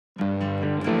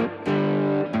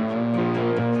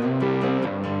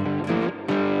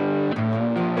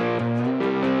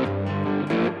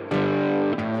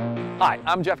Hi,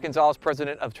 I'm Jeff Gonzalez,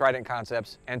 president of Trident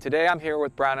Concepts, and today I'm here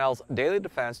with Brownell's Daily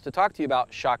Defense to talk to you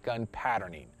about shotgun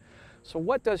patterning. So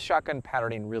what does shotgun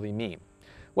patterning really mean?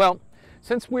 Well,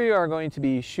 since we are going to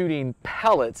be shooting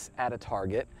pellets at a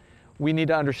target, we need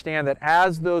to understand that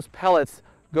as those pellets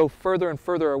go further and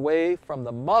further away from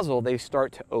the muzzle, they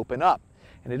start to open up.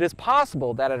 And it is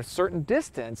possible that at a certain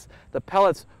distance, the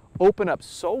pellets open up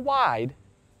so wide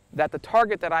that the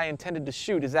target that I intended to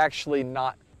shoot is actually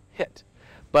not hit.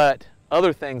 But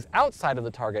other things outside of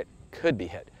the target could be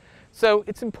hit. So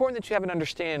it's important that you have an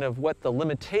understanding of what the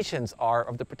limitations are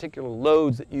of the particular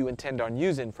loads that you intend on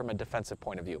using from a defensive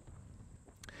point of view.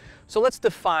 So let's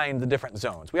define the different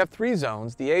zones. We have three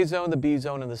zones: the A zone, the B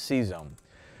zone, and the C zone.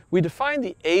 We define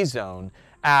the A zone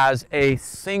as a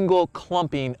single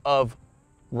clumping of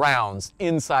rounds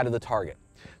inside of the target.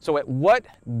 So at what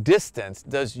distance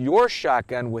does your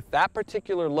shotgun with that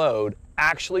particular load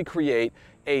actually create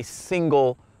a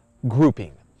single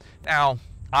grouping? Now,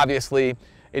 obviously,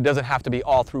 it doesn't have to be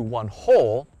all through one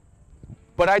hole,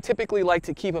 but I typically like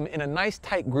to keep them in a nice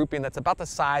tight grouping that's about the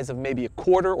size of maybe a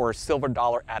quarter or a silver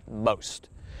dollar at most.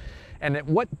 And at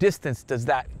what distance does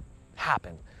that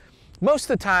happen? Most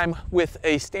of the time with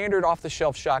a standard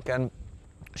off-the-shelf shotgun,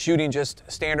 shooting just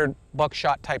standard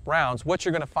buckshot type rounds, what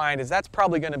you're going to find is that's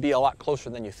probably going to be a lot closer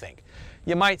than you think.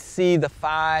 You might see the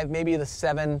 5, maybe the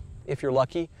 7 if you're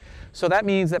lucky. So that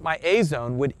means that my A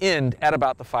zone would end at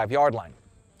about the 5-yard line.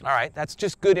 All right, that's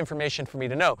just good information for me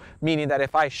to know, meaning that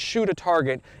if I shoot a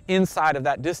target inside of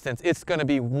that distance, it's going to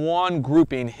be one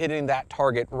grouping hitting that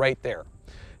target right there.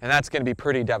 And that's going to be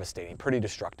pretty devastating, pretty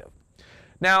destructive.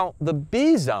 Now, the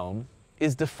B zone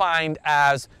is defined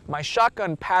as my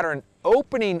shotgun pattern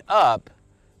opening up,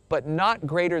 but not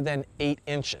greater than 8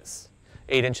 inches.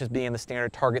 8 inches being the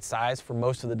standard target size for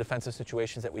most of the defensive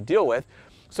situations that we deal with.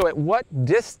 So at what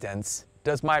distance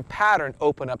does my pattern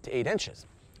open up to 8 inches?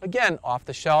 Again, off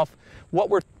the shelf, what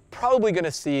we're probably going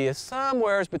to see is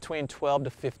somewhere between 12 to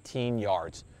 15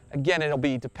 yards. Again, it'll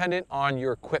be dependent on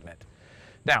your equipment.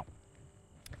 Now,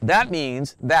 that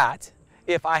means that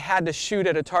if I had to shoot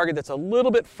at a target that's a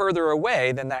little bit further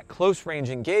away than that close range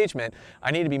engagement,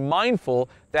 I need to be mindful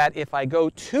that if I go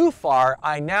too far,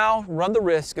 I now run the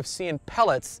risk of seeing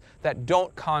pellets that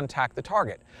don't contact the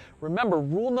target. Remember,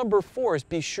 rule number 4 is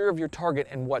be sure of your target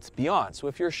and what's beyond. So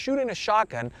if you're shooting a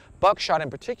shotgun, buckshot in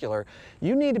particular,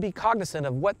 you need to be cognizant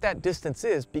of what that distance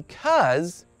is,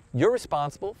 because you're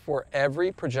responsible for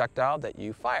every projectile that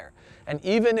you fire. And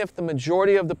even if the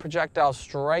majority of the projectiles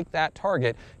strike that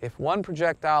target, if one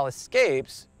projectile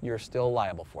escapes, you're still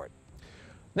liable for it.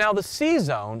 Now, the C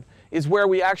zone is where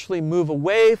we actually move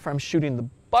away from shooting the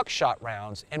buckshot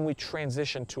rounds and we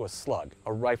transition to a slug,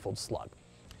 a rifled slug.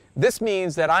 This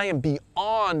means that I am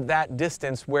beyond that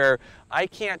distance where I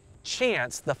can't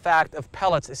chance the fact of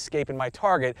pellets escaping my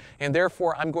target, and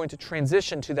therefore I'm going to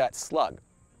transition to that slug.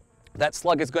 That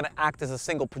slug is going to act as a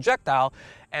single projectile,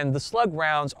 and the slug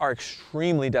rounds are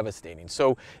extremely devastating.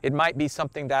 So it might be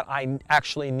something that I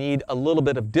actually need a little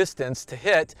bit of distance to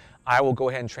hit. I will go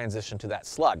ahead and transition to that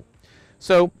slug.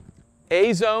 So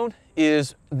A zone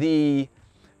is the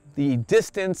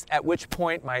distance at which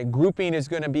point my grouping is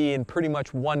going to be in pretty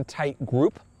much one tight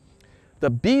group. The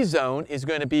B zone is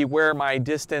going to be where my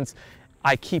distance,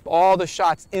 I keep all the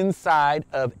shots inside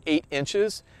of 8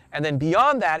 inches. And then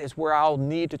beyond that is where I'll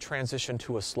need to transition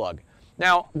to a slug.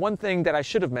 Now, one thing that I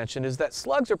should have mentioned is that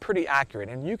slugs are pretty accurate,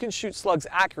 and you can shoot slugs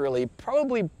accurately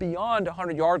probably beyond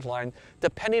 100-yard line,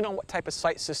 depending on what type of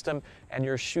sight system and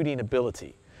your shooting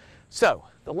ability. So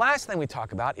the last thing we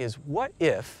talk about is, what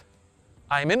if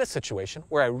I'm in a situation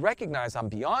where I recognize I'm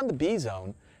beyond the B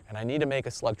zone and I need to make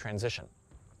a slug transition?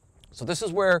 So this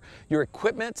is where your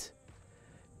equipment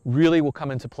really will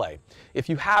come into play. If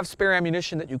you have spare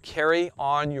ammunition that you carry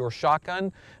on your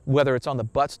shotgun, whether it's on the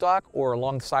buttstock or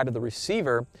alongside of the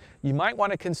receiver, you might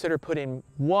want to consider putting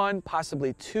 1,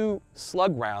 possibly 2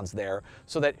 slug rounds there,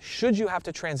 so that should you have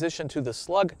to transition to the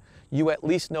slug, you at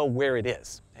least know where it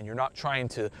is and you're not trying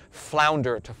to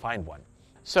flounder to find one.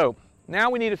 So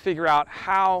now we need to figure out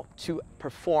how to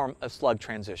perform a slug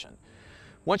transition.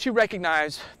 Once you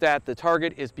recognize that the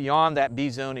target is beyond that B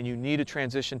zone and you need to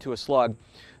transition to a slug,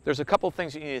 there's a couple of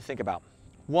things you need to think about.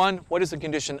 One, what is the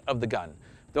condition of the gun?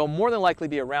 There'll more than likely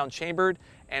be a round chambered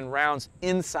and rounds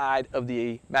inside of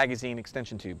the magazine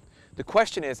extension tube. The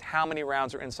question is, how many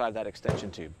rounds are inside that extension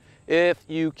tube? If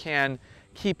you can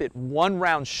keep it 1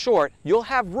 round short, you'll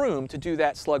have room to do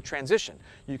that slug transition.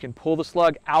 You can pull the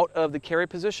slug out of the carry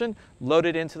position, load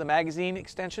it into the magazine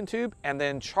extension tube, and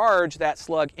then charge that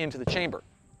slug into the chamber.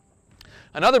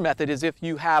 Another method is if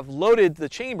you have loaded the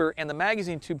chamber and the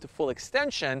magazine tube to full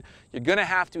extension, you're going to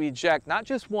have to eject not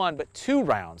just 1, but 2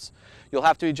 rounds. You'll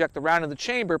have to eject the round in the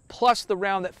chamber, plus the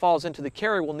round that falls into the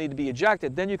carry will need to be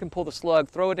ejected. Then you can pull the slug,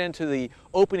 throw it into the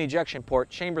open ejection port,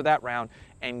 chamber that round,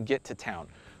 and get to town.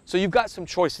 So you've got some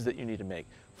choices that you need to make.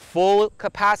 Full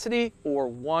capacity or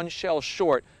 1 shell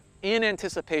short in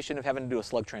anticipation of having to do a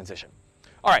slug transition.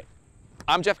 All right.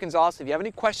 I'm Jeff Gonzalez. If you have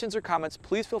any questions or comments,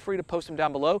 please feel free to post them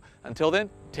down below. Until then,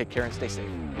 take care and stay safe.